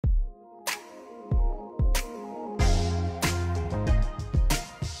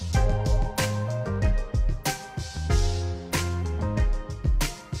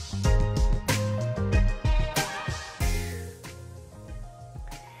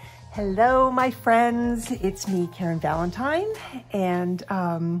Hello, my friends. It's me, Karen Valentine, and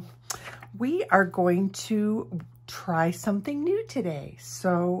we are going to try something new today.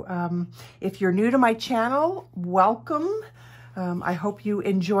 So if you're new to my channel, welcome. I hope you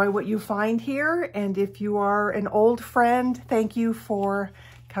enjoy what you find here. And if you are an old friend, thank you for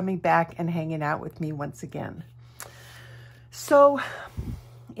coming back and hanging out with me once again. So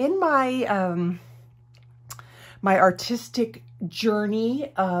in my my artistic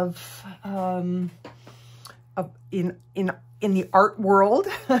journey of in the art world,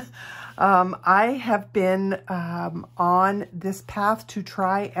 I have been on this path to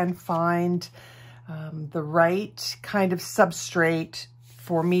try and find the right kind of substrate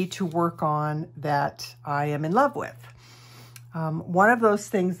for me to work on that I am in love with. One of those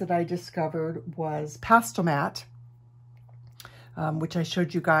things that I discovered was Pastelmat, which I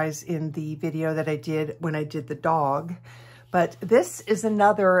showed you guys in the video that I did when I did the dog. But this is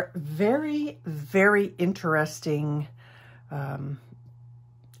another very, very interesting, I'm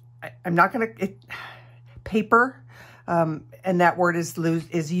not going to, paper, and that word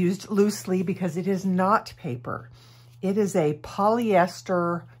is used loosely because it is not paper. It is a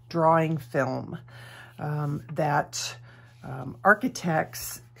polyester drawing film that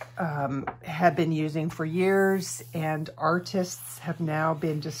architects have been using for years, and artists have now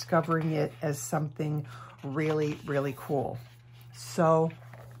been discovering it as something really, really cool. So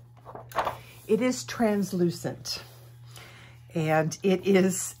it is translucent and it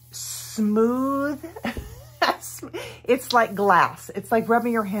is smooth. It's like glass. It's like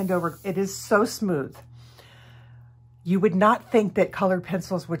rubbing your hand over. It is so smooth. You would not think that colored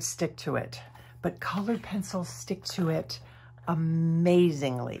pencils would stick to it, but colored pencils stick to it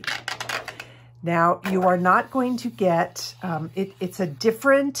amazingly. Now, you are not going to get, it's a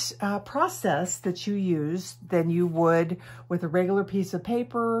different process that you use than you would with a regular piece of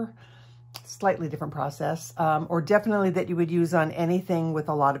paper, slightly different process, or definitely that you would use on anything with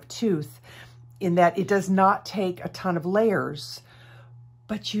a lot of tooth, in that it does not take a ton of layers,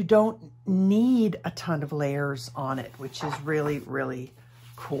 but you don't need a ton of layers on it, which is really, really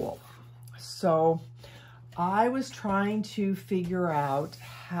cool. So I was trying to figure out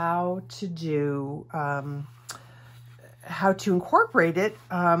how to do, how to incorporate it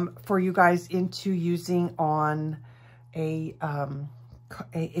for you guys into using on a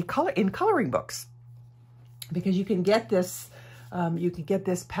coloring books, because you can get this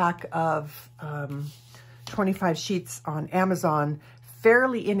pack of 25 sheets on Amazon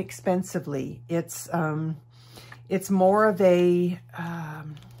fairly inexpensively. It's more of a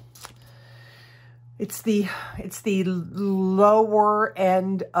It's the lower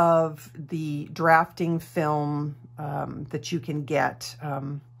end of the drafting film that you can get.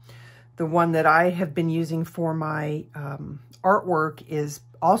 The one that I have been using for my artwork is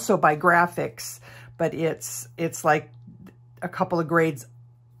also by Graphics, but it's like a couple of grades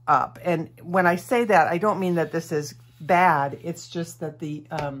up. And when I say that, I don't mean that this is bad. It's just that the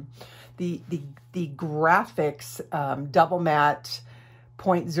Graphics double matte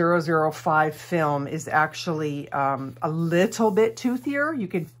 0.005 film is actually a little bit toothier. You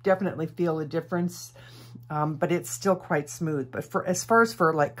can definitely feel a difference, but it's still quite smooth. But as far as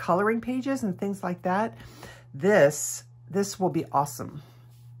like coloring pages and things like that, this will be awesome.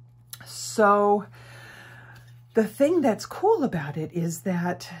 So the thing that's cool about it is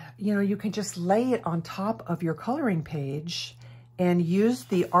that, you know, you can just lay it on top of your coloring page and use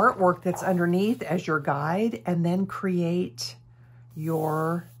the artwork that's underneath as your guide, and then create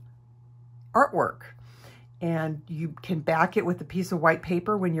your artwork. And you can back it with a piece of white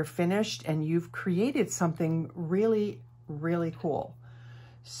paper when you're finished, and you've created something really, really cool.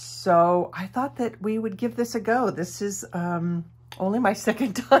 So I thought that we would give this a go. This is only my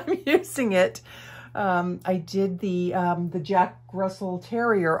second time using it. I did the Jack Russell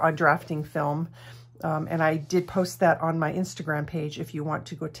Terrier on drafting film, and I did post that on my Instagram page if you want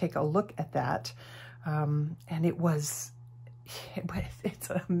to go take a look at that. And it's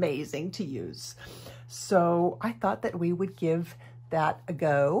amazing to use. So I thought that we would give that a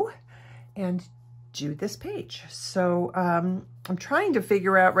go and do this page. So I'm trying to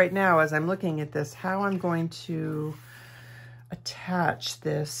figure out right now, as I'm looking at this, how I'm going to attach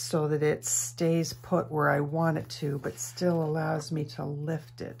this so that it stays put where I want it to, but still allows me to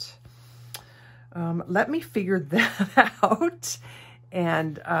lift it. Let me figure that out.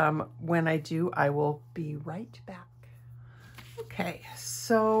 And when I do, I will be right back. Okay,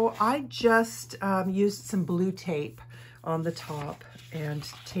 so I just used some blue tape on the top and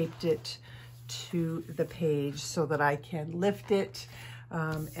taped it to the page so that I can lift it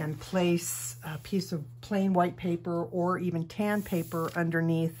and place a piece of plain white paper or even tan paper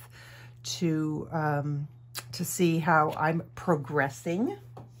underneath to see how I'm progressing.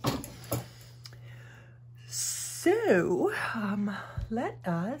 So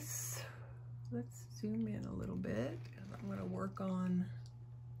let's zoom in a little bit, and I'm going to work on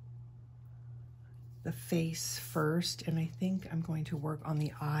the face first, and I think I'm going to work on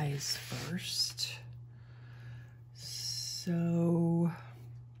the eyes first. So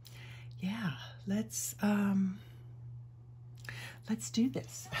yeah, let's do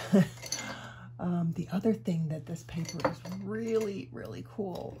this. The other thing that this paper is really, really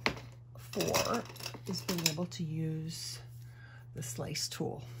cool for is being able to use the slice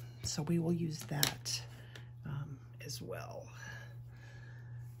tool. So we will use that as well.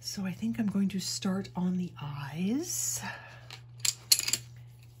 So I think I'm going to start on the eyes,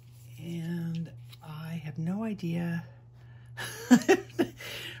 and I have no idea.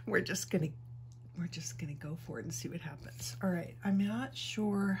 We're just gonna go for it and see what happens. All right, I'm not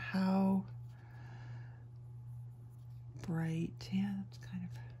sure how bright. Yeah,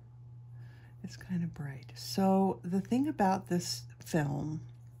 it's kind of bright. So the thing about this film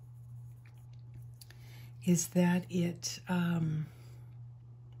is that it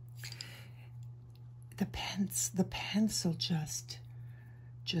the pencil just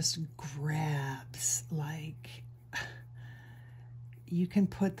grabs. Like, you can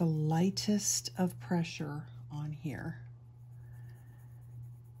put the lightest of pressure on here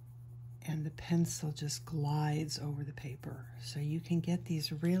and the pencil just glides over the paper. So you can get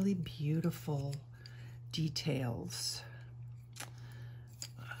these really beautiful details.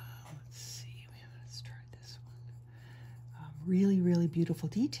 Let's see, let's try this one. Really, really beautiful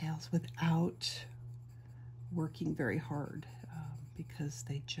details without working very hard, because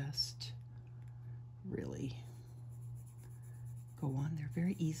they just really go on there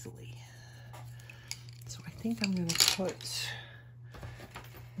very easily. So I think I'm going to put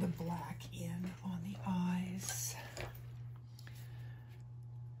the black in on the eyes.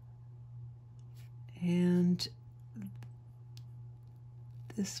 And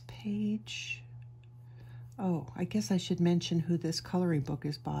this page, oh, I guess I should mention who this coloring book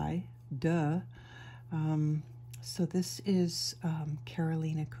is by. Duh. So this is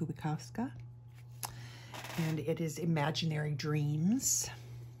Karolina Kubikowska, and it is Imaginary Dreams.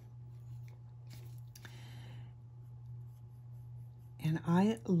 And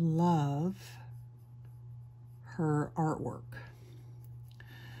I love her artwork.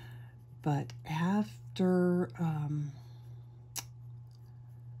 But after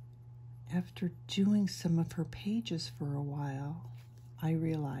doing some of her pages for a while, I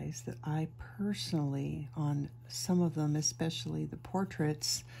realized that I personally, on some of them, especially the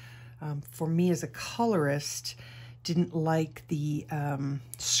portraits, for me as a colorist, didn't like the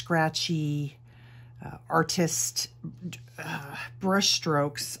scratchy artist brush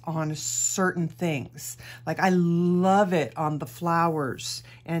strokes on certain things. Like, I love it on the flowers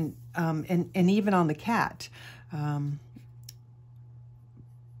and even on the cat.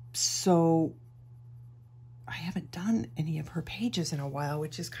 So I haven't done any of her pages in a while,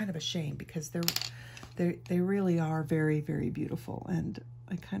 which is kind of a shame, because they really are very, very beautiful, and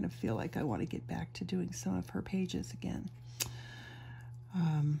I kind of feel like I want to get back to doing some of her pages again.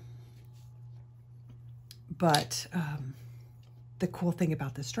 But the cool thing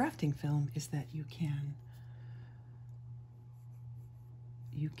about this drafting film is that you can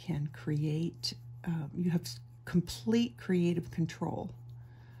create, you have complete creative control,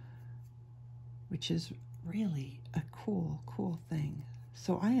 which is really a cool thing.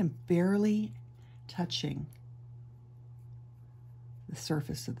 So I am barely touching the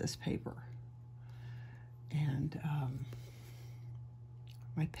surface of this paper, and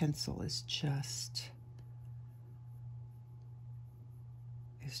my pencil is just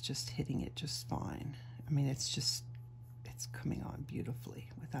hitting it just fine. I mean, it's coming on beautifully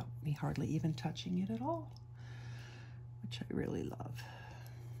without me hardly even touching it at all, which I really love.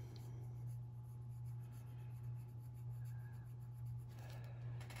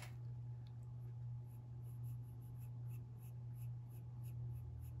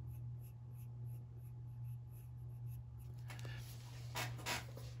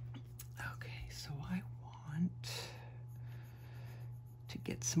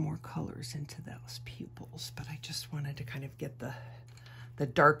 Get some more colors into those pupils, but I just wanted to kind of get the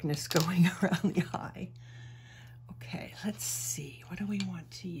darkness going around the eye. Okay, let's see. What do we want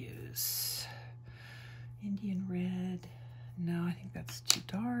to use? Indian red. No, I think that's too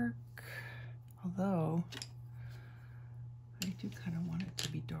dark. Although, I do kind of want it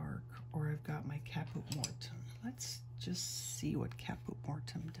to be dark, or I've got my Caput Mortuum. Let's just see what Caput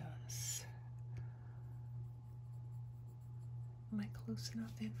close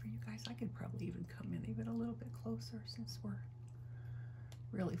enough in for you guys? I could probably even come in even a little bit closer since we're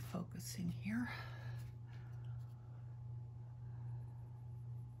really focusing here.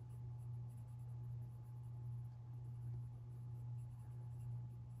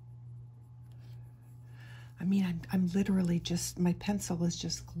 I mean, I'm literally just, my pencil is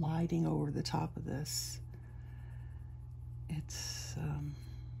just gliding over the top of this. It's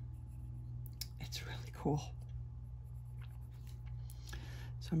really cool.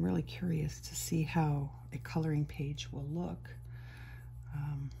 So I'm really curious to see how a coloring page will look.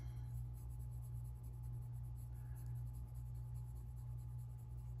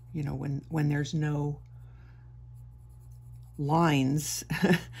 You know, when there's no lines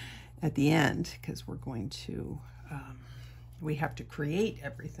at the end, because we're going to, we have to create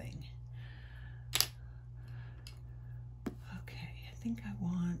everything. Okay, I think I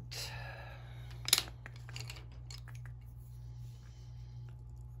want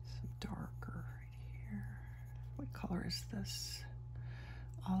some darker right here. What color is this?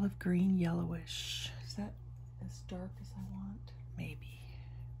 Olive green, yellowish. Is that as dark as I want? Maybe.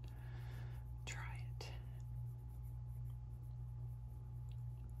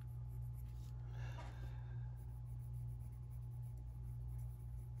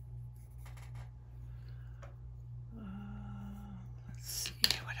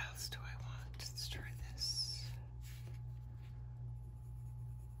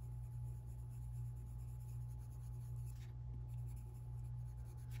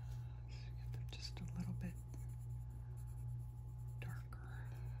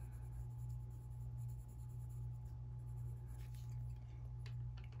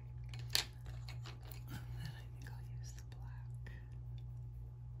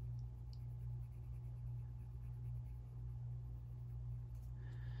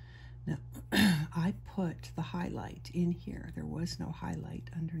 Now, I put the highlight in here. There was no highlight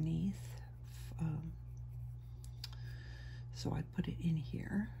underneath. So I put it in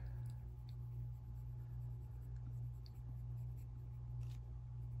here.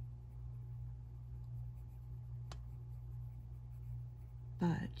 But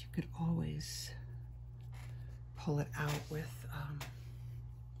you could always pull it out with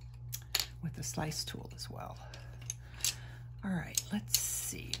a slice tool as well. All right, let's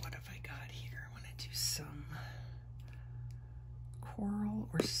see, what have I got here? I want to do some coral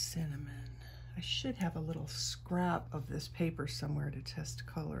or cinnamon. I should have a little scrap of this paper somewhere to test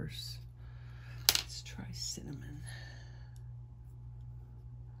colors. Let's try cinnamon.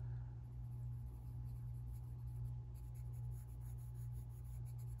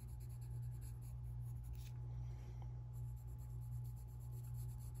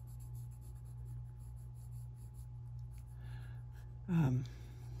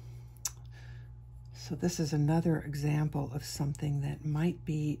 So this is another example of something that might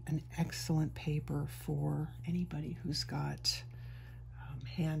be an excellent paper for anybody who's got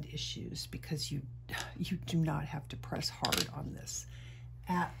hand issues, because you do not have to press hard on this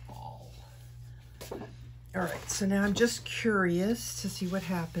at all. All right, so now I'm just curious to see what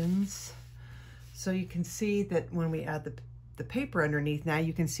happens. So you can see that when we add the paper underneath, now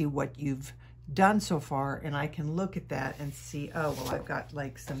you can see what you've done so far, and I can look at that and see, oh, well, I've got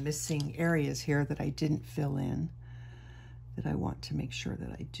like some missing areas here that I didn't fill in that I want to make sure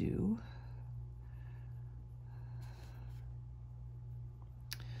that I do.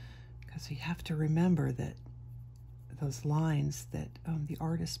 Because you have to remember that those lines that the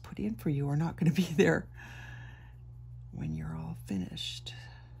artist put in for you are not going to be there when you're all finished.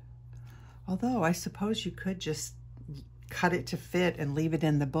 Although I suppose you could just cut it to fit and leave it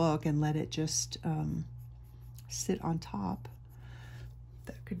in the book and let it just sit on top.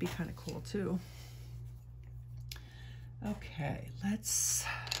 That could be kind of cool too. Okay, let's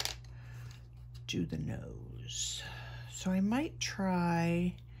do the nose. So I might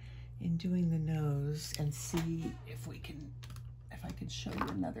try in doing the nose and see if I can show you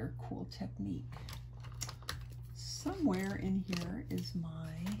another cool technique. Somewhere in here is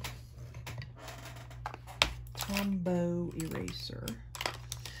my Tombow eraser.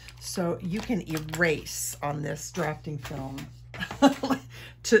 So you can erase on this drafting film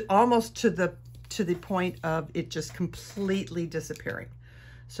to almost to the point of it just completely disappearing.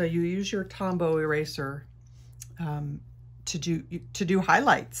 So you use your Tombow eraser to do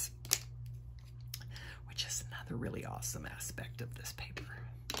highlights, which is another really awesome aspect of this paper.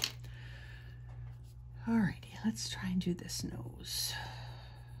 Alrighty, let's try and do this nose.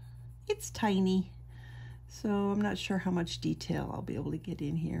 It's tiny, so I'm not sure how much detail I'll be able to get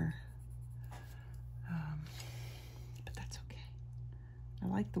in here. But that's okay. I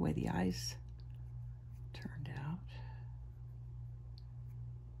like the way the eyes turned out.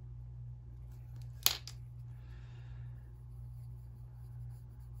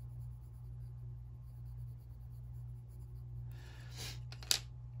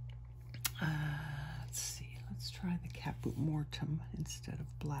 put mortem instead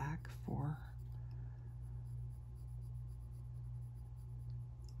of black for a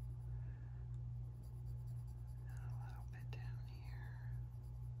little bit down here.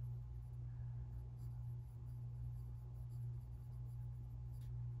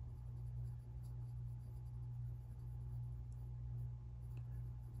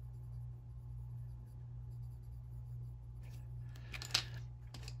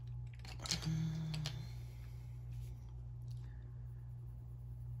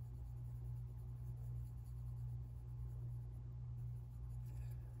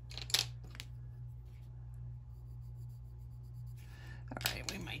 All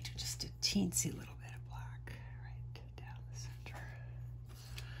right, we might do just a teensy little bit of black right down the center.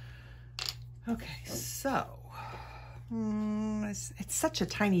 Okay, so it's such a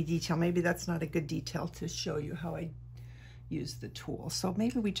tiny detail. Maybe that's not a good detail to show you how I use the tool. So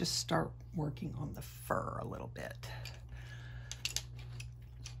maybe we just start working on the fur a little bit.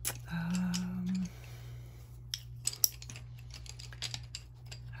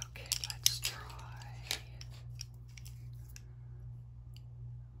 Okay, let's try.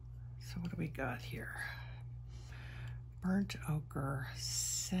 So what do we got here? Burnt ochre,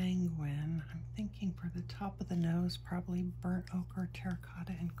 sanguine. I'm thinking for the top of the nose, probably burnt ochre,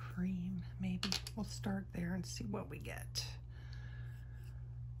 terracotta, and cream. Maybe we'll start there and see what we get.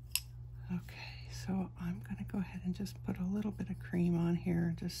 Okay, so I'm gonna go ahead and just put a little bit of cream on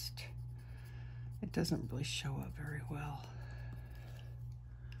here. Just, it doesn't really show up very well.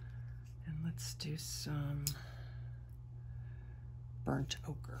 And let's do some burnt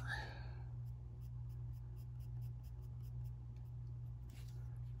ochre.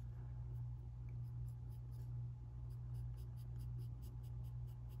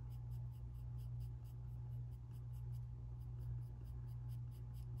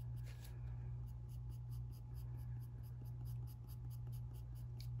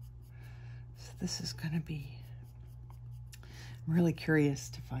 This is going to be, I'm really curious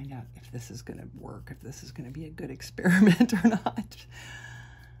to find out if this is going to work, if this is going to be a good experiment or not.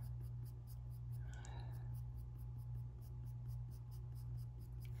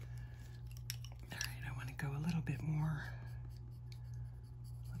 All right, I want to go a little bit more,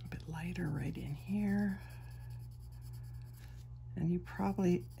 a little bit lighter right in here. And you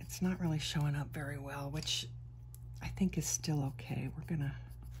probably, it's not really showing up very well, which I think is still okay. We're going to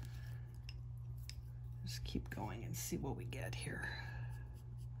just keep going and see what we get here.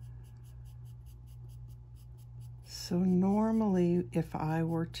 So normally, if I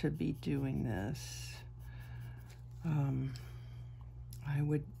were to be doing this, I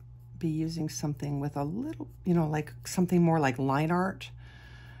would be using something with a little, you know, like something more like line art.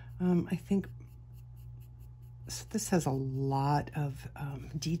 I think so this has a lot of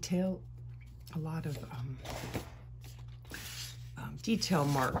detail, a lot of detail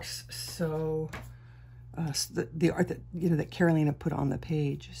marks. So the art that, you know, that Karolina put on the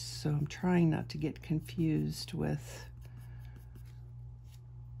page. So I'm trying not to get confused with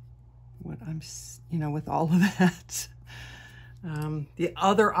what I'm, you know, with all of that. The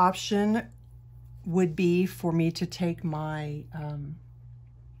other option would be for me to take my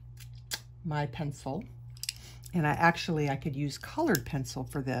my pencil, and I could use colored pencil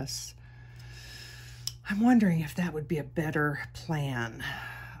for this. I'm wondering if that would be a better plan.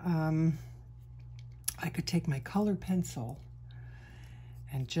 I could take my colored pencil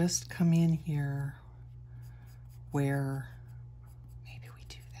and just come in here where maybe we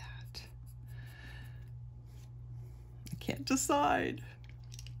do that. I can't decide.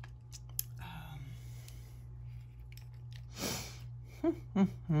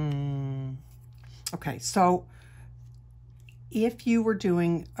 Okay, so if you were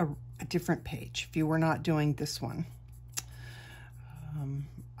doing a different page, if you were not doing this one,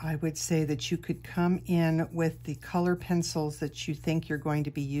 I would say that you could come in with the color pencils that you think you're going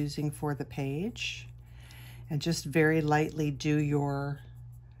to be using for the page and just very lightly do your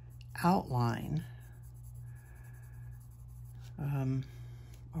outline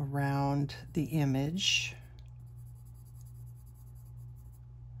around the image.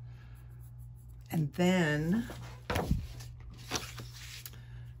 And then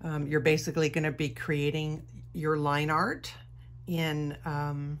you're basically going to be creating your line art in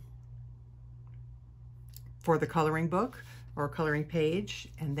for the coloring book or coloring page,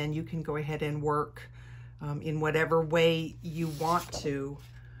 and then you can go ahead and work in whatever way you want to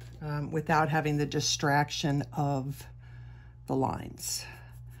without having the distraction of the lines.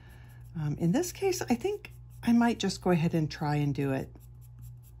 In this case, I think I might just go ahead and try and do it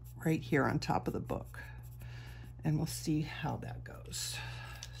right here on top of the book, and we'll see how that goes.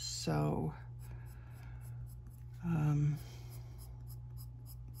 So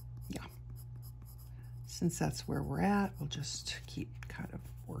Yeah, since that's where we're at, we'll just keep kind of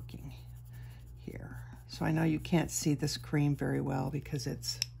working here. So I know you can't see this cream very well because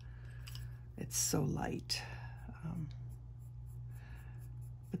it's so light,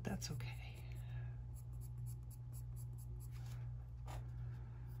 but that's okay.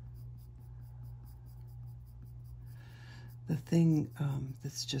 The thing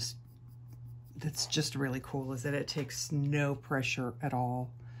that's just really cool is that it takes no pressure at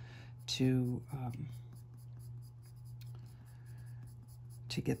all to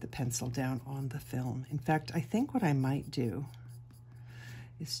get the pencil down on the film. In fact, I think what I might do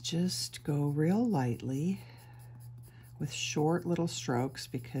is just go real lightly with short little strokes,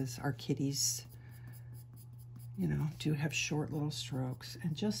 because our kitties, you know, do have short little strokes,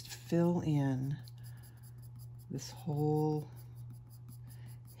 and just fill in this whole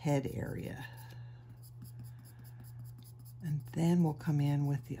head area. And then we'll come in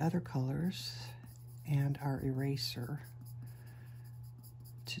with the other colors and our eraser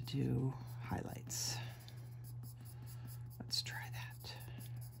to do highlights. Let's try that.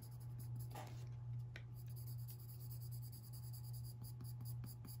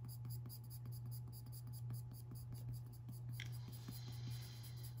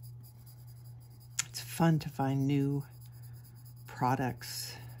 It's fun to find new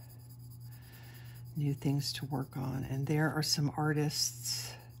products, new things to work on, and there are some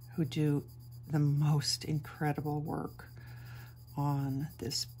artists who do the most incredible work on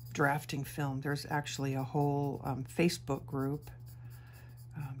this drafting film. There's actually a whole Facebook group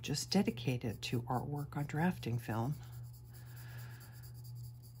just dedicated to artwork on drafting film.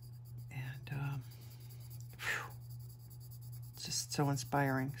 And it's just so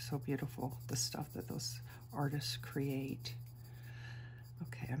inspiring, so beautiful, the stuff that those artists create.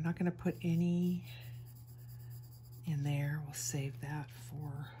 Okay, I'm not going to put any in there. We'll save that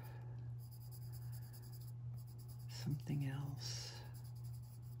for something else.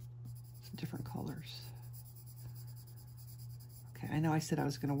 Some different colors. Okay, I know I said I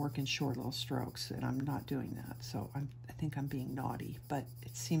was going to work in short little strokes, and I'm not doing that, so I think I'm being naughty, but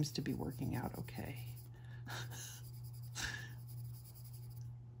it seems to be working out okay.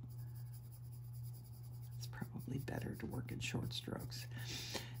 It's probably better to work in short strokes.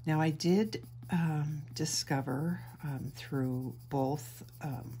 Now, I did discover through both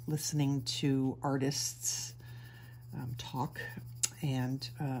listening to artists talk and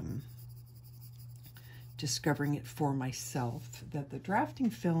discovering it for myself, that the drafting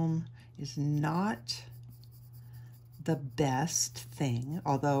film is not the best thing,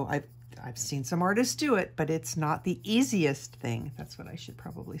 although I've seen some artists do it, but it's not the easiest thing, that's what I should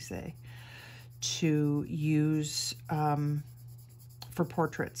probably say, to use for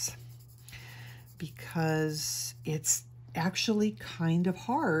portraits, because it's actually kind of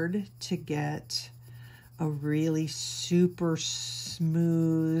hard to get a really super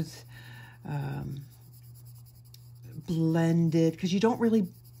smooth, blended, because you don't really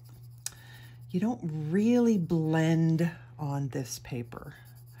blend on this paper,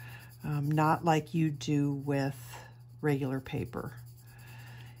 not like you do with regular paper.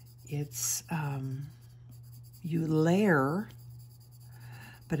 It's you layer,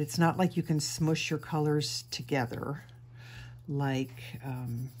 but it's not like you can smush your colors together like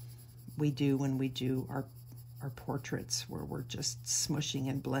we do when we do our portraits, where we're just smushing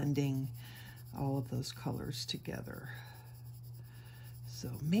and blending all of those colors together. So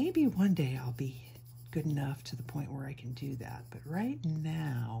maybe one day I'll be good enough to the point where I can do that, but right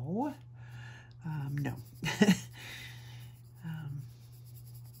now, no.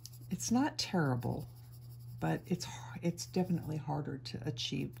 It's not terrible, but it's definitely harder to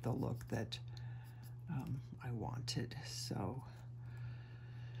achieve the look that I wanted. So,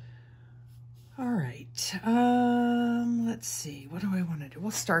 all right. Let's see. What do I want to do?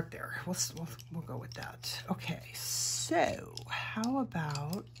 We'll start there. We'll go with that. Okay. So, how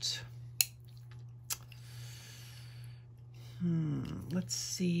about? Let's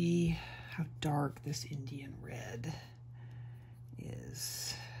see how dark this Indian red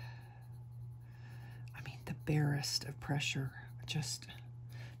is. I mean, the barest of pressure. Just,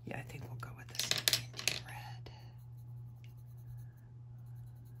 yeah, I think we'll go with this Indian red.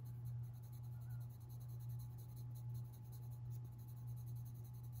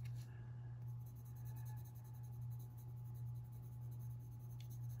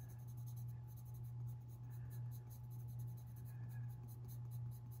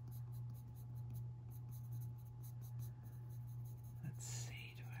 Let's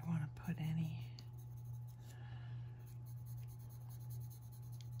see, do I want to put any?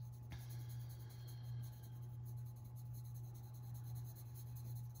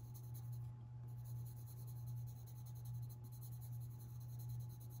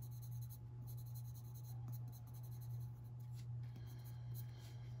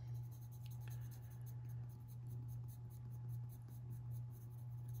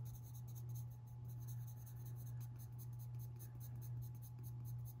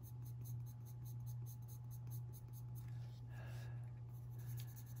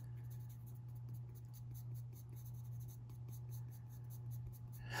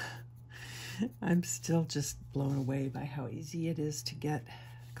 I'm still just blown away by how easy it is to get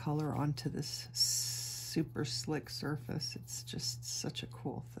color onto this super slick surface. It's just such a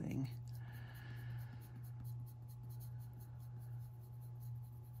cool thing.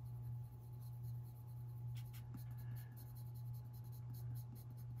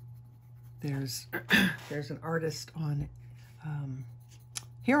 There's an artist on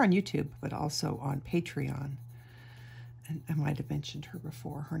here on YouTube, but also on Patreon. And I might have mentioned her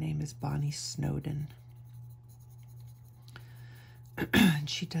before. Her name is Bonnie Snowden. And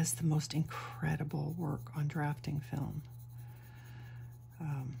she does the most incredible work on drafting film.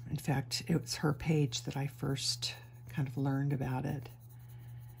 In fact, it was her page that I first kind of learned about it.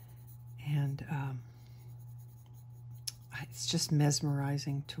 And it's just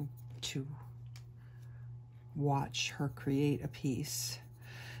mesmerizing to watch her create a piece.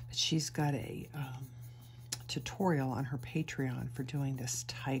 But she's got a tutorial on her Patreon for doing this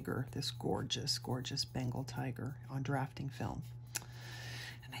tiger, this gorgeous, gorgeous Bengal tiger on drafting film.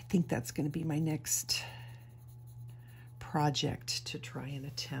 And I think that's going to be my next project to try and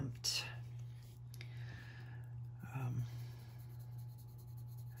attempt.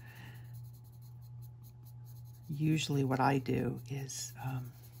 Usually what I do is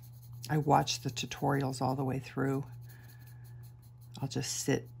I watch the tutorials all the way through. I'll just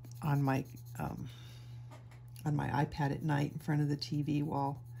sit on my iPad at night in front of the TV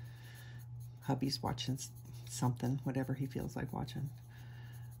while hubby's watching something, whatever he feels like watching.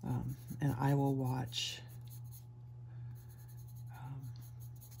 And I will watch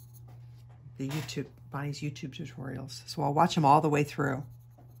Bonnie's YouTube tutorials. So I'll watch them all the way through.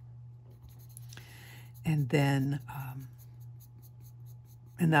 And then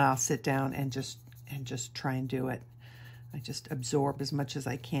I'll sit down and just try and do it. I just absorb as much as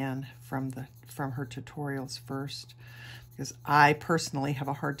I can from her tutorials first, because I personally have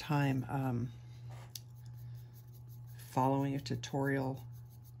a hard time following a tutorial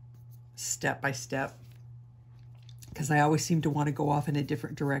step by step, because I always seem to want to go off in a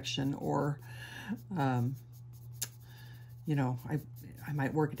different direction, or you know, I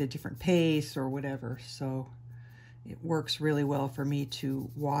might work at a different pace or whatever. So it works really well for me to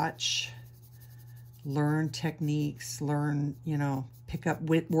watch, learn techniques, learn, you know, pick up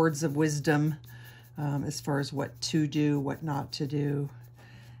words of wisdom as far as what to do, what not to do,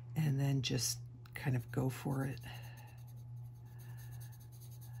 and then just kind of go for it.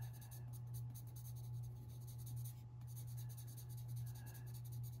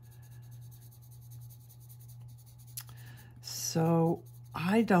 So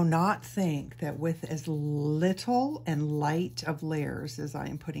I do not think that with as little and light of layers as I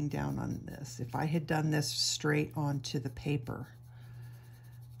am putting down on this, if I had done this straight onto the paper,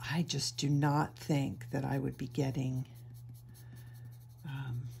 I just do not think that I would be getting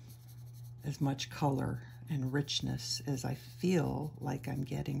as much color and richness as I feel like I'm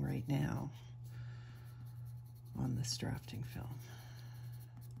getting right now on this drafting film.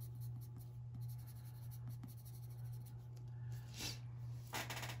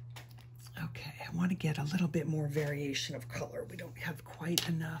 Okay, I want to get a little bit more variation of color. We don't have quite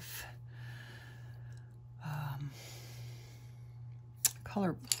enough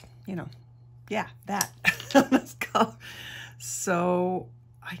color, you know, yeah, that. So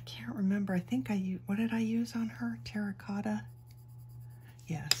I can't remember. I think what did I use on her? Terracotta?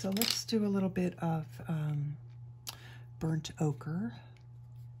 Yeah, so let's do a little bit of burnt ochre.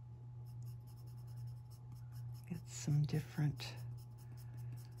 Get some different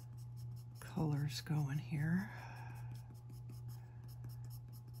colors going here.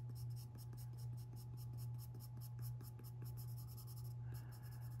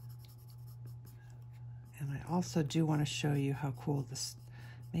 And I also do want to show you how cool this,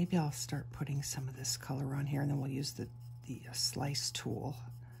 maybe I'll start putting some of this color on here, and then we'll use the slice tool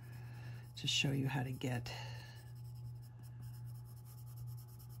to show you how to get,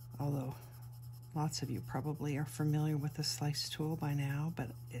 although lots of you probably are familiar with the slice tool by now, but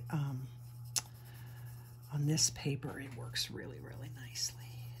on this paper it works really, really nicely.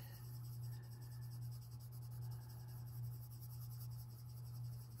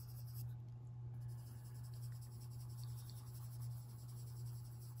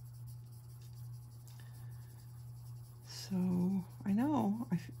 So I know,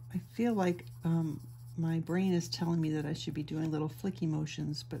 I feel like my brain is telling me that I should be doing little flicky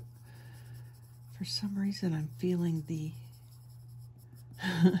motions, but for some reason I'm feeling the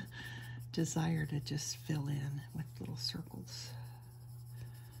desire to just fill in with little circles.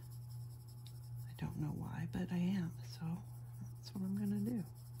 I don't know why, but I am, so that's what I'm gonna do.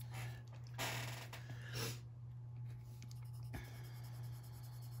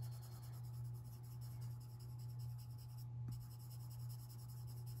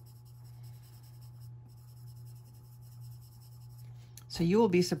 So you will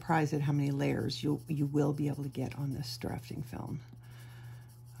be surprised at how many layers you will be able to get on this drafting film.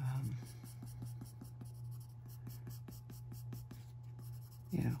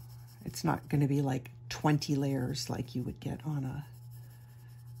 You know, it's not going to be like 20 layers like you would get on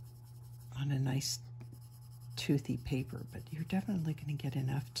a nice toothy paper, but you're definitely going to get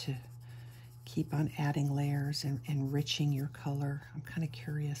enough to keep on adding layers and enriching your color. I'm kind of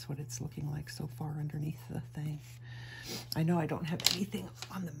curious what it's looking like so far underneath the thing. I know I don't have anything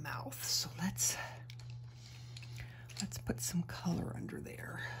on the mouth, so let's put some color under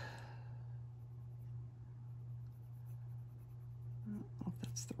there. I don't know if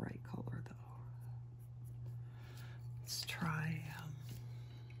that's the right color though. Let's try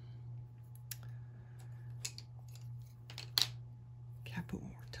Caput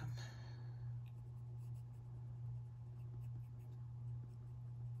Mortum.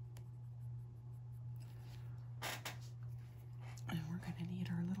 And we're going to need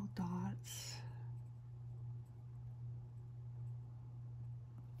our little dots.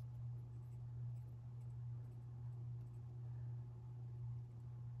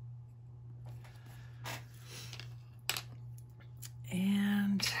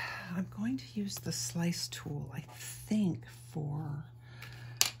 And I'm going to use the slice tool, I think, for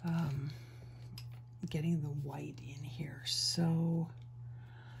getting the white in here. So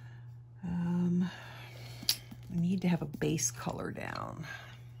I need to have a base color down.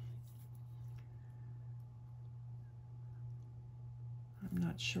 I'm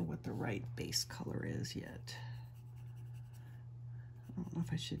not sure what the right base color is yet. I don't know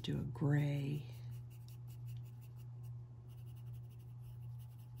if I should do a gray.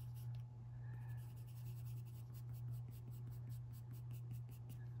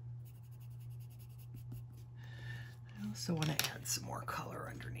 I also want to add some more color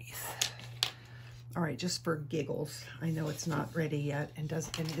underneath. All right, just for giggles, I know it's not ready yet and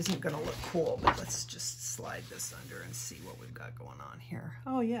isn't going to look cool, but let's just slide this under and see what we've got going on here.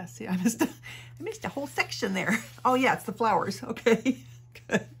 Oh yeah, see, I missed a whole section there. Oh yeah, it's the flowers. Okay,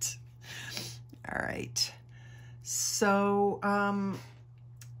 good. All right, so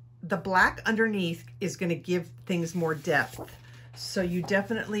the black underneath is going to give things more depth. So you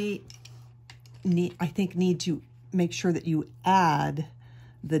definitely need to make sure that you add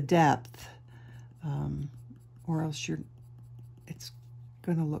the depth, or else it's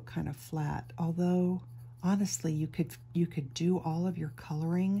going to look kind of flat. Although honestly, you could do all of your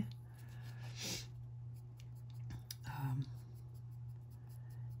coloring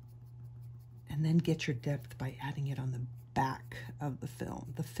and then get your depth by adding it on the back of the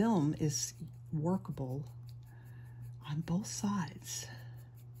film. The film is workable on both sides.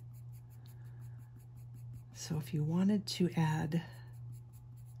 So if you wanted to add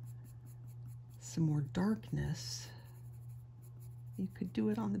some more darkness, you could do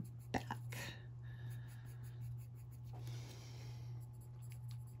it on the back.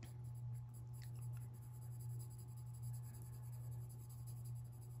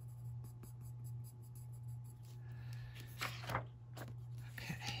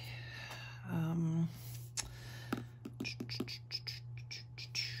 Okay.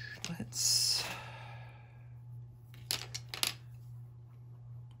 Let's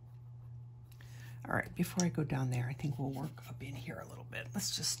all right, before I go down there, I think we'll work up in here a little bit.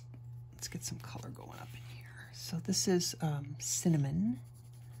 Let's get some color going up in here. So this is cinnamon.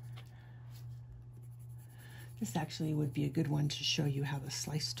 This actually would be a good one to show you how the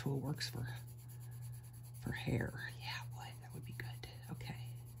slice tool works for hair. Yeah, boy, that would be good. Okay.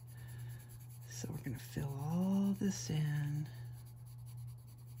 So we're gonna fill all this in.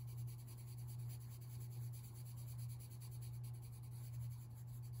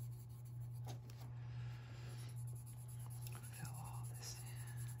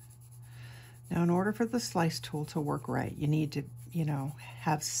 Now, in order for the slice tool to work right, you need to,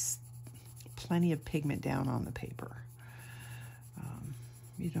 have plenty of pigment down on the paper.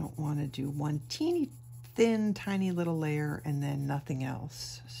 You don't want to do one teeny thin, tiny little layer and then nothing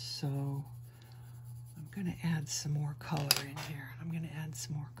else. So I'm going to add some more color in here. I'm going to add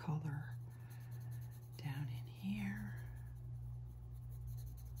some more color down in here.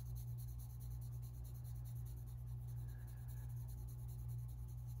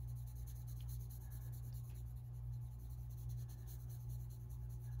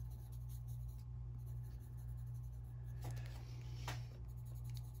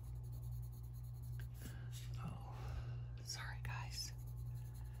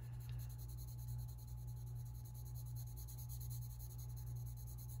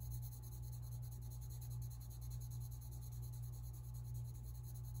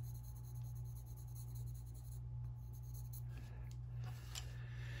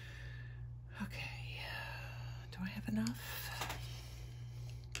 enough?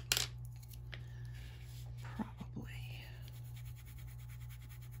 Probably.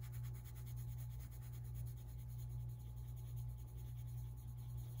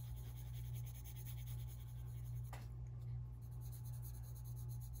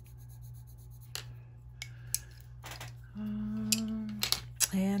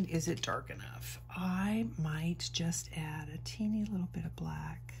 And is it dark enough? I might just add a teeny little bit of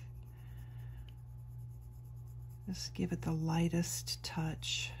black. Just give it the lightest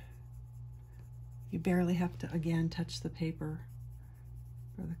touch. You barely have to, again, touch the paper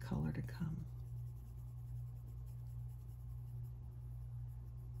for the color to come.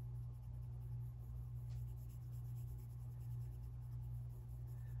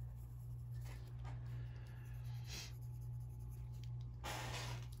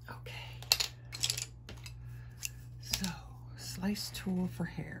 Slice tool for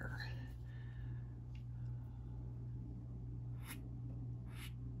hair.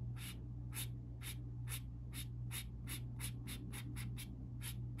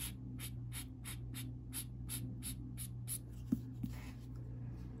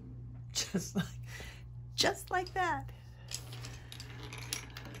 Just like that.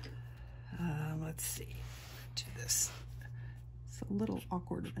 Let's see. Do this. It's a little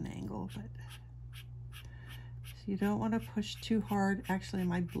awkward of an angle, but you don't want to push too hard. Actually,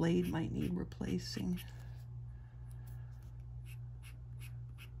 my blade might need replacing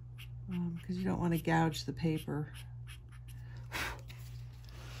because you don't want to gouge the paper.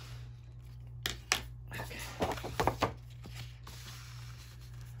 Okay.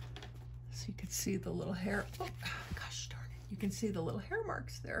 So you can see the little hair. Oh, gosh darn it. You can see the little hair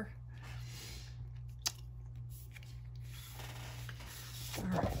marks there.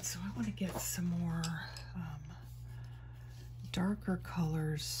 All right, so I want to get some more darker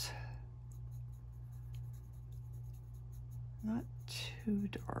colors, not too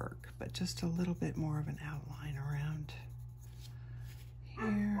dark, but just a little bit more of an outline around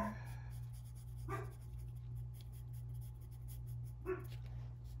here.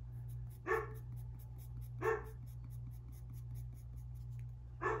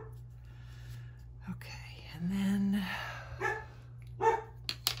 Okay, and then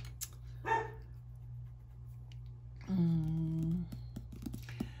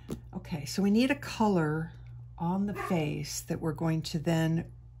okay, so we need a color on the face that we're going to then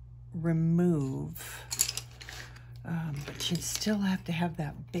remove, but you still have to have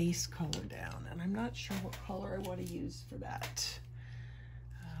that base color down, and I'm not sure what color I want to use for that.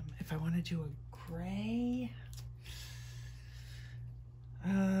 If I want to do a gray,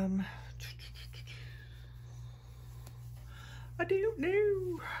 I don't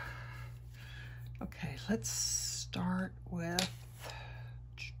know. Okay, let's start with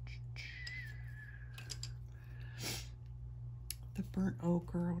the burnt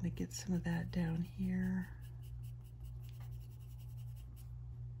ochre. I want to get some of that down here.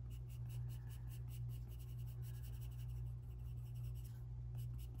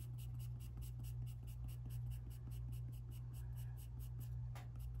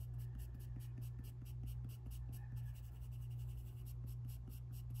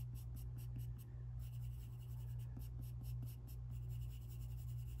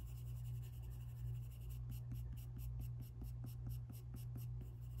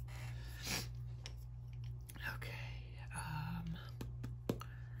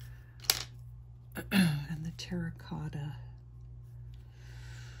 And the terracotta.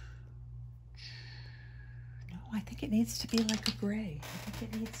 No, I think it needs to be like a gray. I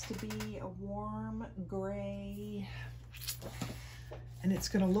think it needs to be a warm gray. And it's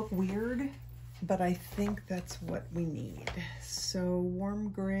going to look weird, but I think that's what we need. So warm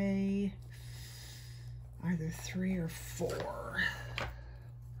gray, either 3 or 4.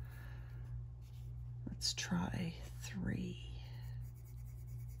 Let's try 3.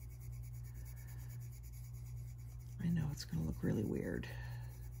 I know it's going to look really weird,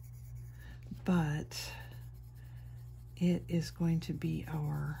 but it is going to be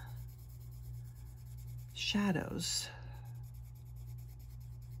our shadows.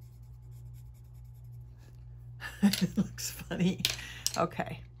 It looks funny.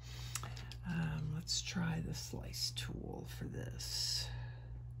 Okay, let's try the slice tool for this.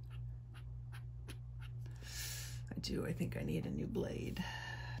 I think I need a new blade.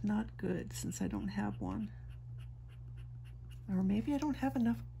 Not good, since I don't have one. Or maybe I don't have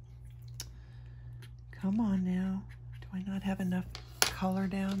enough. Come on now. Do I not have enough color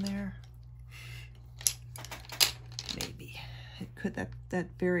down there? Maybe. It could, that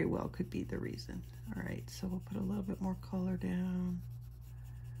very well could be the reason. All right, so we'll put a little bit more color down.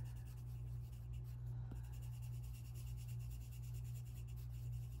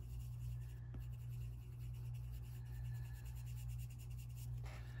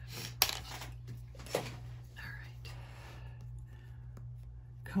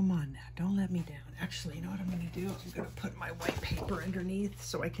 Come on now, don't let me down. Actually, you know what I'm gonna do? I'm gonna put my white paper underneath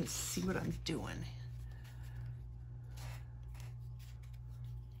so I can see what I'm doing.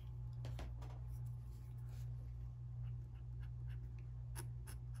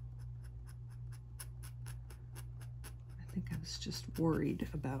 I think I was just worried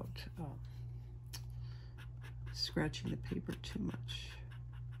about scratching the paper too much.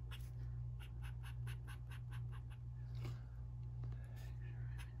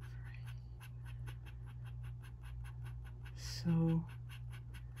 So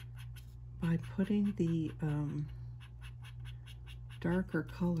by putting the darker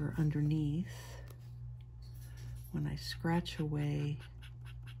color underneath, when I scratch away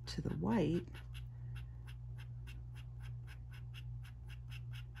to the white,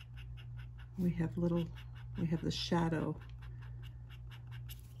 we have the shadow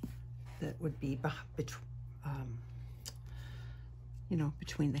that would be you know,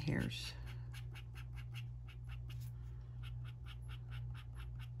 between the hairs.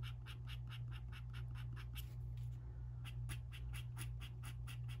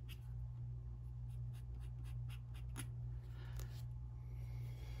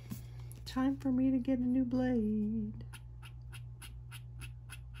 Time for me to get a new blade.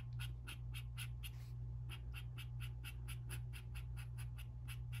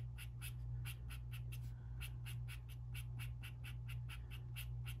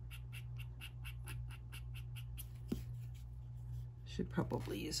 Should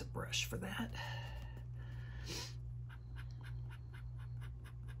probably use a brush for that.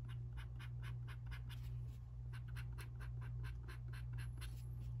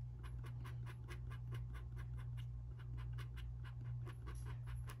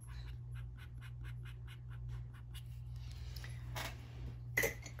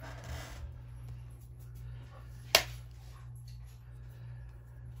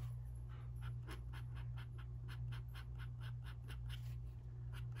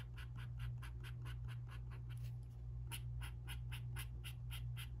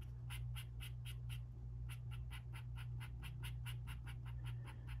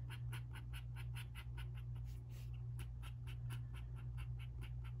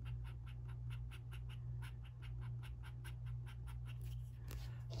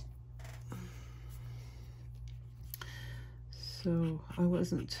 So I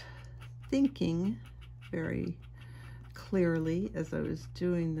wasn't thinking very clearly as I was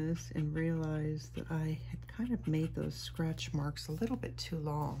doing this and realized that I had kind of made those scratch marks a little bit too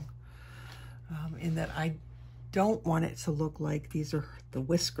long, in that I don't want it to look like these are the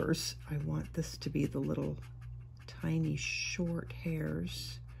whiskers. I want this to be the little tiny short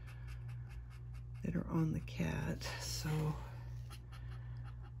hairs that are on the cat. So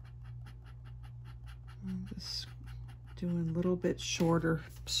I'm just doing a little bit shorter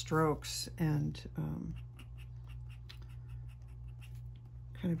strokes and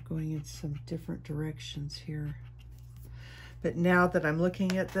kind of going in some different directions here. But now that I'm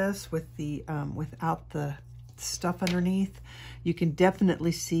looking at this with the without the stuff underneath, you can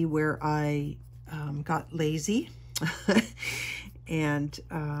definitely see where I got lazy and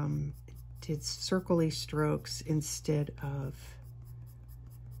did circle-y strokes instead of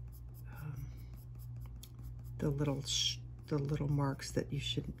the little marks that you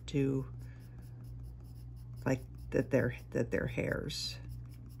shouldn't do, like that they're hairs.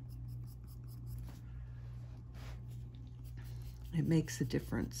 It makes a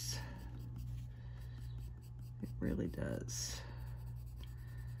difference. It really does.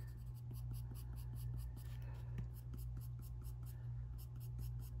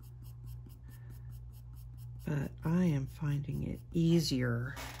 But I am finding it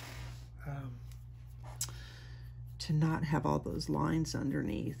easier to not have all those lines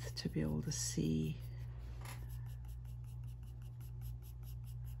underneath, to be able to see.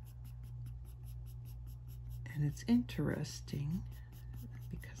 And it's interesting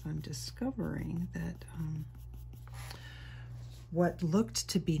because I'm discovering that what looked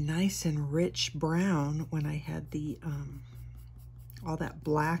to be nice and rich brown when I had the all that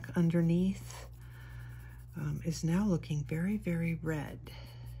black underneath is now looking very, very red.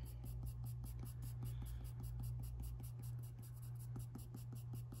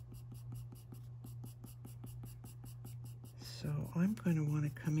 So I'm going to want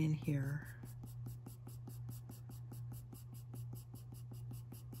to come in here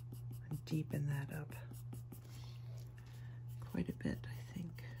and deepen that up quite a bit, I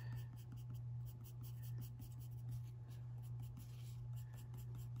think.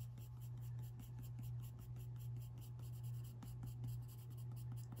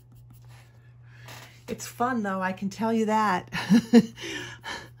 It's fun though, I can tell you that.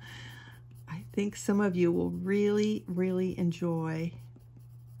 think some of you will really, really enjoy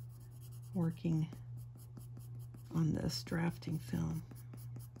working on this drafting film.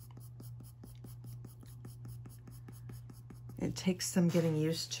 It takes some getting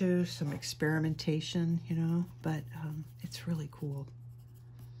used to, some experimentation, you know, but it's really cool.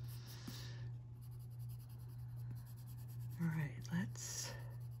 All right, let's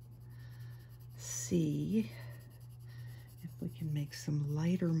see if we can make some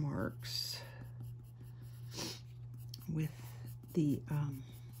lighter marks with the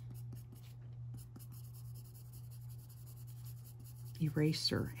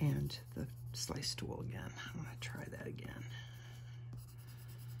eraser and the slice tool again. I'm going to try that again.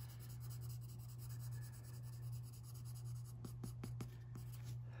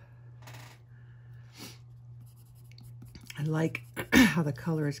 I like how the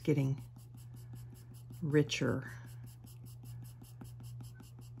color is getting richer.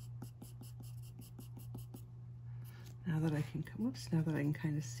 Now that I can, whoops, now that I can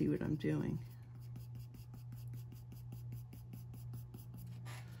kind of see what I'm doing.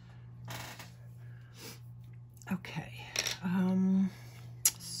 Okay,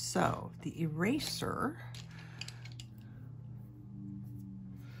 so the eraser,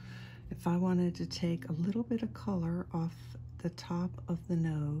 if I wanted to take a little bit of color off the top of the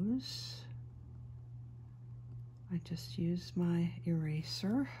nose, I just use my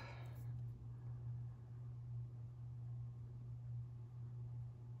eraser.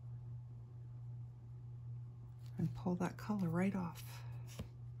 And pull that color right off.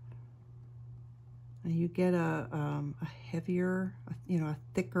 And you get a heavier, you know, a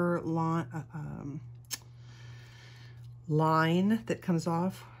thicker line that comes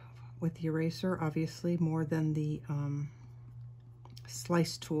off with the eraser, obviously more than the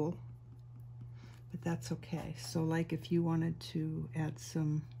slice tool, but that's okay. So like if you wanted to add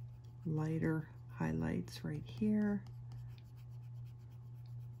some lighter highlights right here,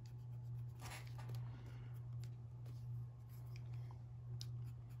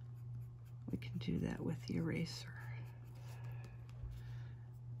 we can do that with the eraser.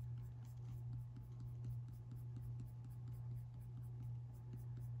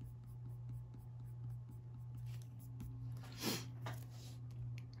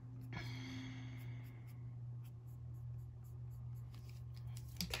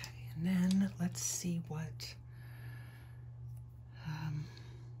 And then let's see what,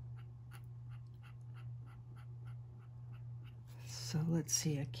 so let's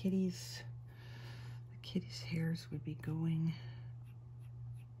see, the kitty's hairs would be going,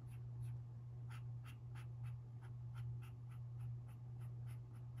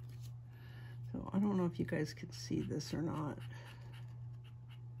 so I don't know if you guys could see this or not.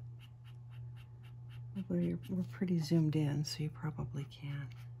 We're pretty zoomed in, so you probably can.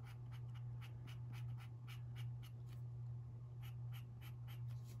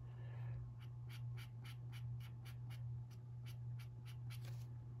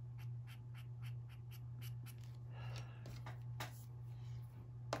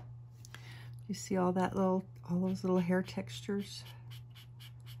 You see all those little hair textures?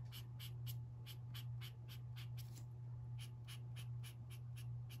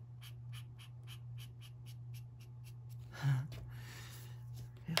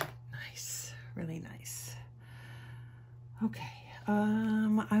 Really nice, really nice. Okay,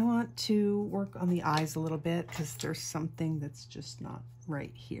 I want to work on the eyes a little bit because there's something that's just not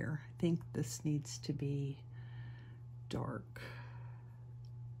right here. I think this needs to be dark.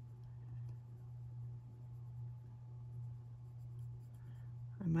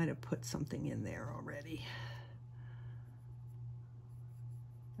 I might have put something in there already.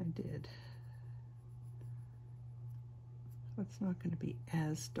 I did. So it's not going to be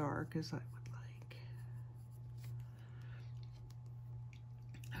as dark as I would like.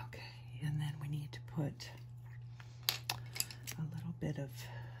 Okay, and then we need to put a little bit of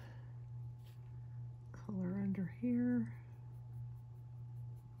color under here.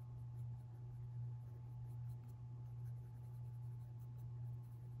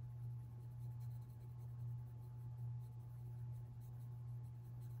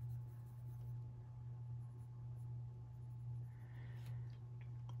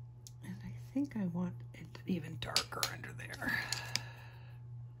 I think I want it even darker under there.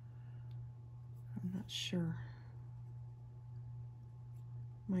 I'm not sure.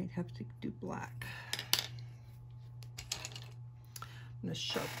 Might have to do black. I'm going to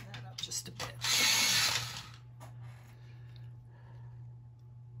sharpen that up just a bit.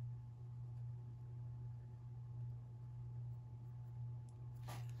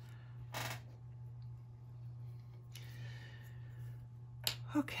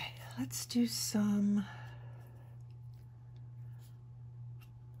 Okay, let's do some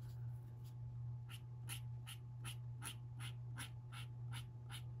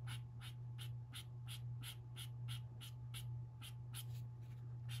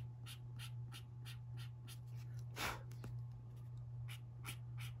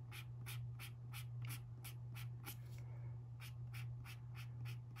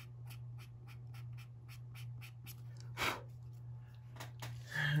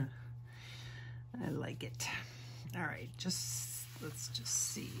I like it. All right, let's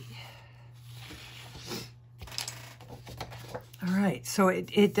just see. All right, so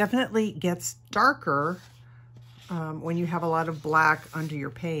it definitely gets darker when you have a lot of black under your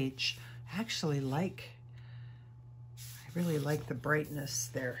page. I really like the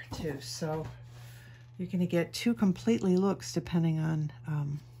brightness there too. So you're gonna get two completely looks depending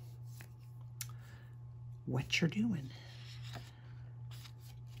on what you're doing.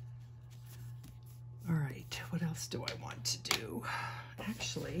 All right, what else do I want to do?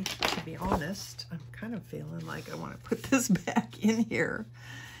 Actually, to be honest, I'm kind of feeling like I want to put this back in here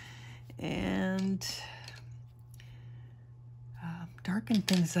and darken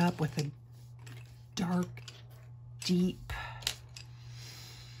things up with a dark, deep.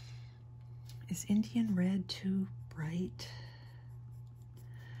 Is Indian red too bright?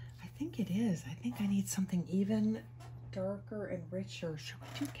 I think it is. I think I need something even darker and richer. Should we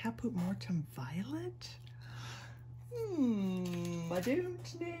do Caput Mortuum Violet? I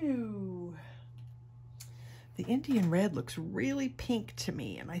don't know. The Indian red looks really pink to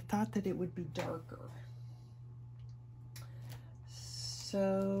me, and I thought that it would be darker.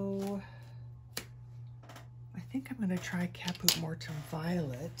 So I think I'm going to try Caput Mortuum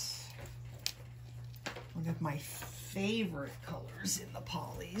Violet, one of my favorite colors in the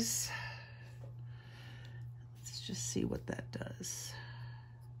polys. Let's just see what that does.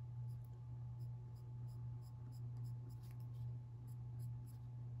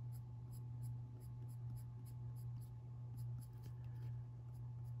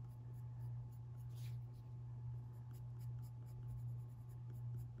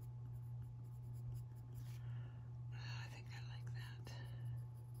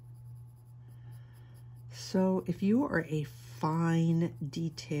 So if you are a fine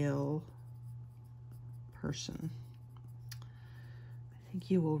detail person, I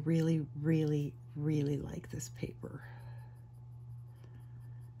think you will really, really, really like this paper.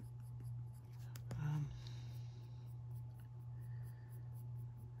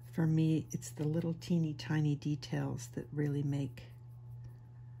 For me, it's the little teeny tiny details that really make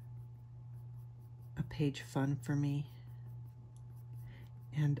a page fun for me.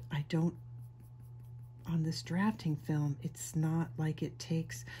 And I don't, on this drafting film, it's not like it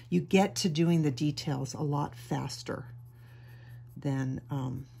takes, you get to doing the details a lot faster than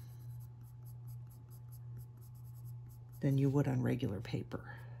you would on regular paper.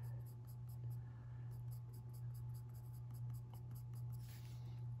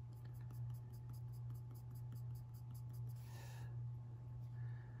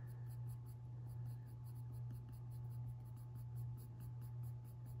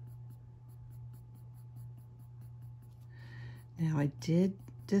 Now, I did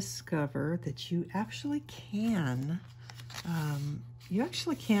discover that you actually can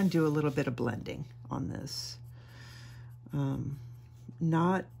do a little bit of blending on this.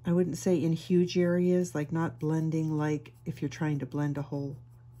 Not, I wouldn't say in huge areas, like not blending like if you're trying to blend a whole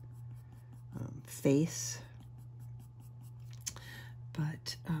face.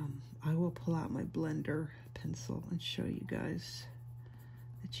 But I will pull out my blender pencil and show you guys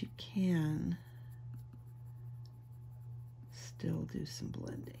that you can still do some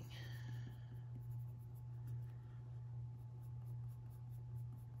blending.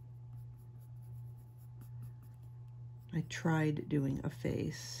 I tried doing a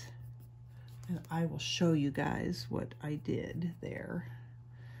face, and I will show you guys what I did there.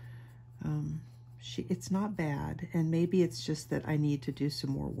 It's not bad, and maybe it's just that I need to do some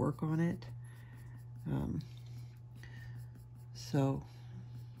more work on it. So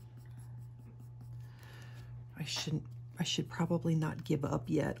I should probably not give up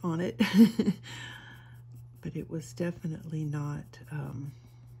yet on it, but it was definitely not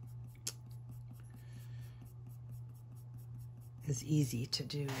as easy to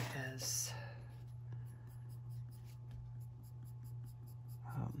do as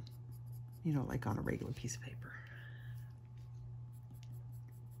you know, like on a regular piece of paper.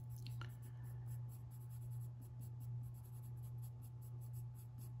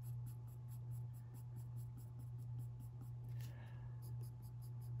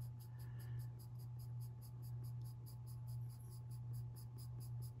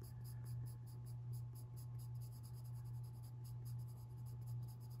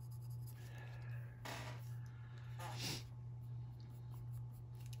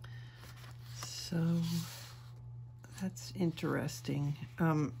 So that's interesting.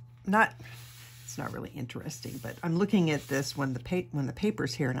 It's not really interesting, but I'm looking at this when the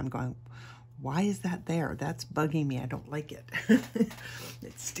paper's here and I'm going, why is that there? That's bugging me. I don't like it.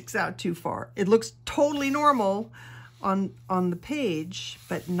 It sticks out too far. It looks totally normal on the page,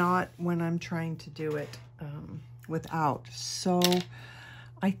 but not when I'm trying to do it without. So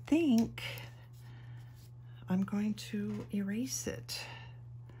I think I'm going to erase it.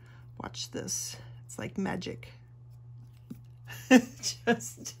 Watch this. It's like magic. It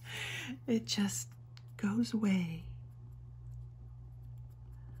just goes away.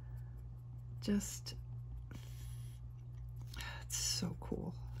 It's so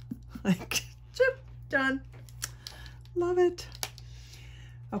cool. Like, chip, done. Love it.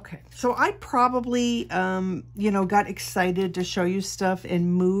 Okay, so I probably, you know, got excited to show you stuff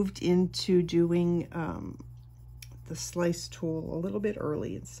and moved into doing the slice tool a little bit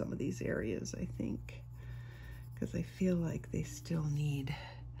early in some of these areas, I think, because I feel like they still need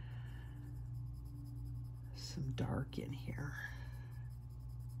some dark in here.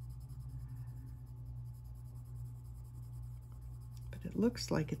 But it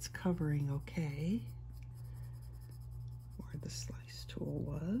looks like it's covering okay where the slice tool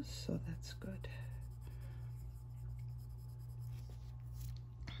was, so that's good.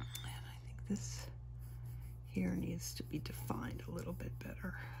 And I think this here needs to be defined a little bit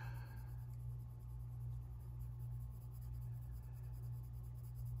better.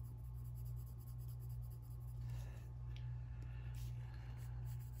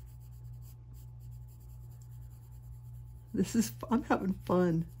 I'm having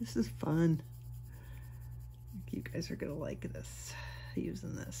fun. This is fun. I think you guys are gonna like this,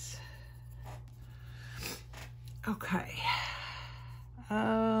 using this. Okay.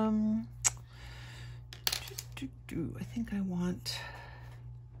 I think I want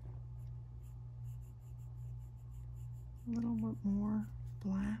a little bit more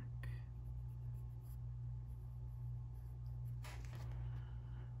black.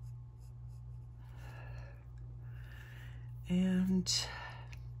 And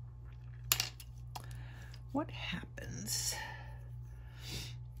what happens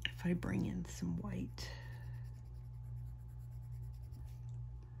if I bring in some white?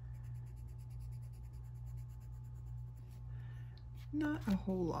 Not a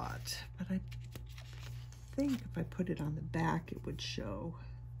whole lot, but I think if I put it on the back, it would show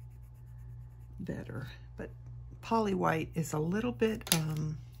better. But poly white is a little bit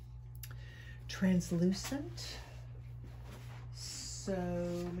translucent. So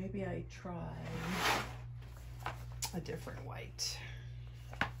maybe I try a different white.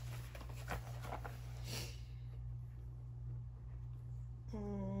 I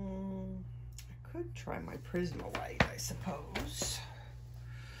could try my Prisma white, I suppose.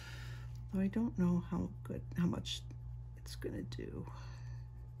 Though I don't know how much it's gonna do.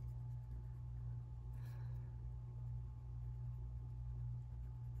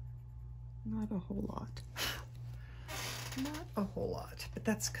 Not a whole lot. Not a whole lot, but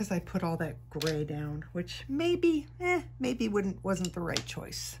that's because I put all that gray down, which maybe wasn't the right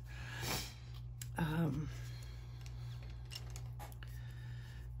choice.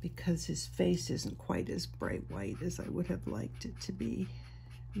 Because his face isn't quite as bright white as I would have liked it to be.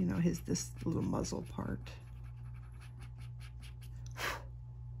 You know, this little muzzle part.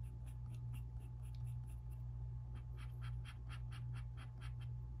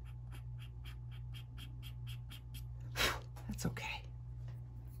 That's okay.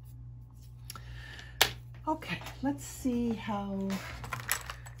 Okay, let's see how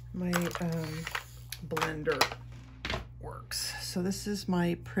my blender works. So this is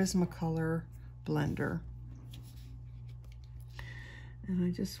my Prismacolor blender. And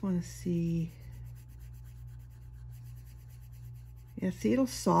I just want to see, yeah, see, it'll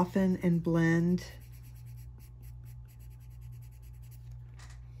soften and blend.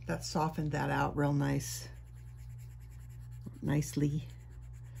 That softened that out real nicely.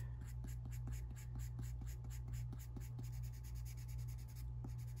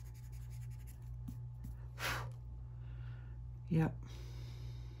 Yep.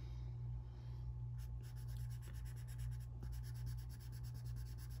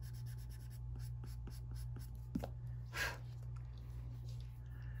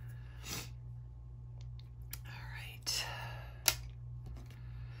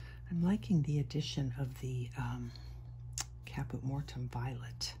 I'm liking the addition of the Caput Mortuum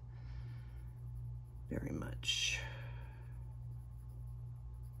Violet very much.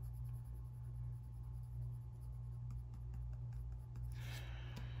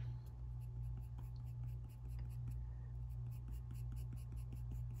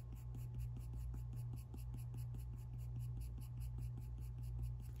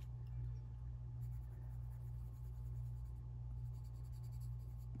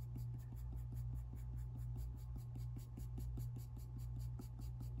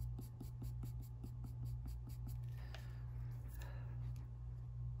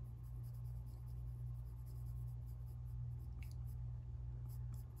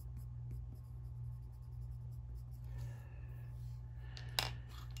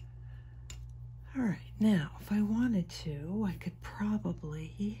 All right, now if I wanted to, I could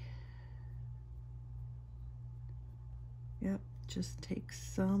probably, yep, just take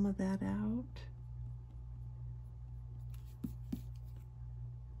some of that out.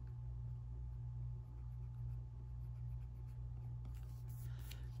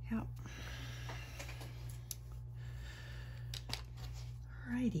 Yep.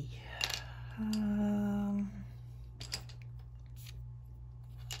 Alrighty.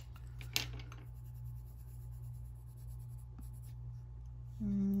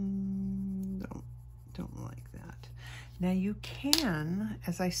 Don't like that. Now you can,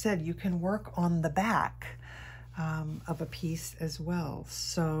 as I said, you can work on the back of a piece as well.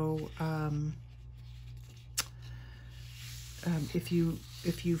 So if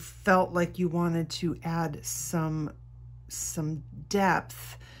you felt like you wanted to add some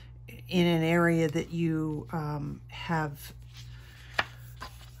depth in an area that you have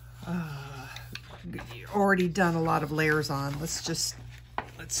already done a lot of layers on, let's just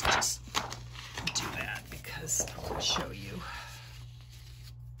do that because I want to show you.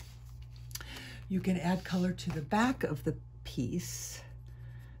 You can add color to the back of the piece.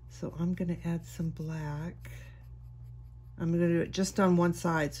 So I'm going to add some black. I'm going to do it just on one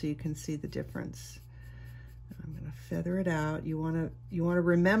side so you can see the difference. I'm going to feather it out. You want to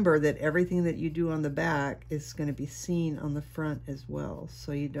remember that everything that you do on the back is going to be seen on the front as well.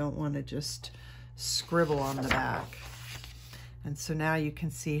 So you don't want to just scribble on the back. And so now you can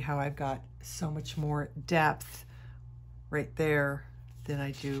see how I've got so much more depth right there than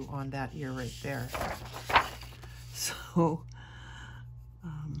I do on that ear right there. So,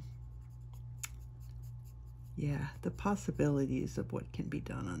 yeah, the possibilities of what can be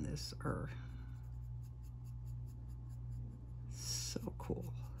done on this are so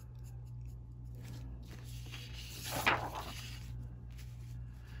cool.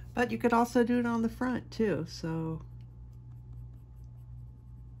 But you could also do it on the front too, so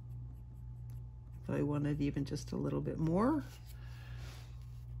if I wanted even just a little bit more,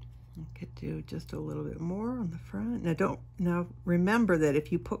 I could do just a little bit more on the front. Now remember that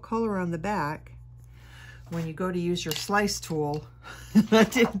if you put color on the back, when you go to use your slice tool, I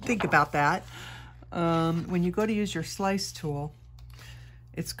didn't think about that. When you go to use your slice tool,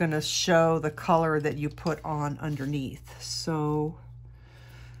 it's going to show the color that you put on underneath. So,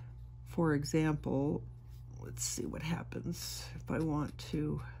 for example, let's see what happens if I want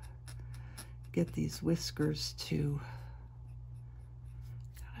to get these whiskers to,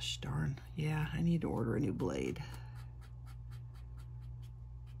 gosh darn, yeah, I need to order a new blade.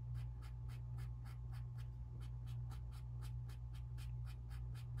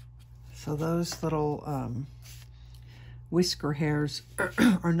 So those little whisker hairs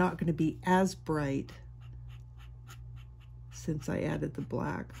are not going to be as bright since I added the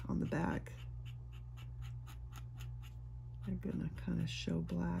black on the back. They're going to kind of show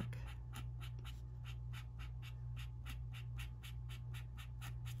black.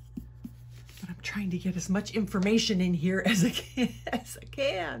 But I'm trying to get as much information in here as I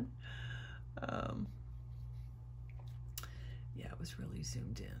can. Yeah, it was really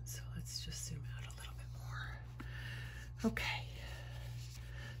zoomed in, so let's just zoom out a little bit more. Okay,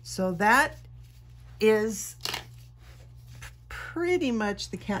 so that is pretty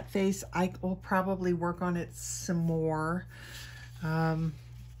much the cat face. I will probably work on it some more. But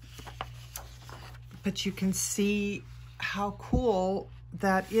you can see how cool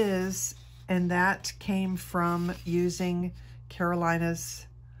that is, and that came from using Karolina's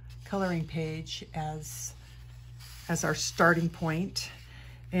coloring page as our starting point.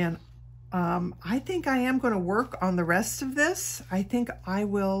 And I think I am going to work on the rest of this. I think I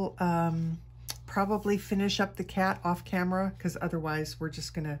will probably finish up the cat off camera, because otherwise we're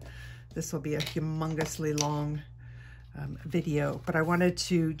just gonna, this will be a humongously long video. But I wanted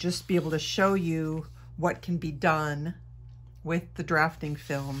to just be able to show you what can be done with the drafting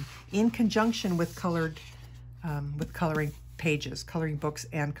film in conjunction with coloring pages, coloring books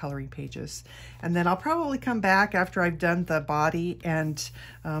and coloring pages. And then I'll probably come back after I've done the body, and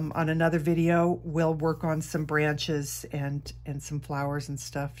on another video we'll work on some branches and some flowers and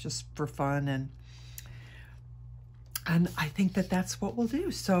stuff just for fun, and I think that that's what we'll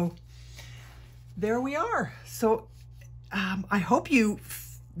do. So there we are. So I hope you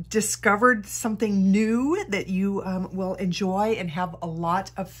discovered something new that you will enjoy and have a lot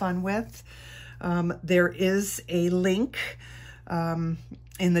of fun with. There is a link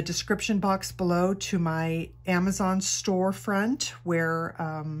in the description box below to my Amazon storefront where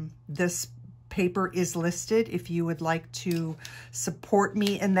this paper is listed if you would like to support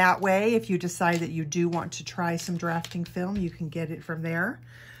me in that way. If you decide that you do want to try some drafting film, you can get it from there.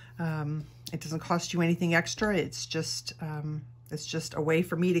 It doesn't cost you anything extra. It's just a way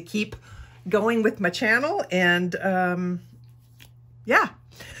for me to keep going with my channel. And yeah,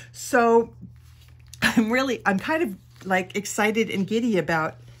 so I'm kind of like excited and giddy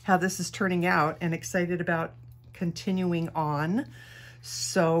about how this is turning out, and excited about continuing on.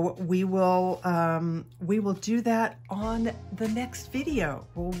 So we will do that on the next video.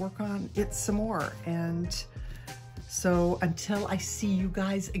 We'll work on it some more. And so until I see you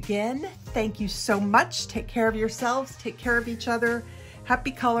guys again, thank you so much. Take care of yourselves, take care of each other.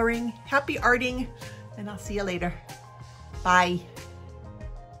 Happy coloring, happy arting, and I'll see you later. Bye.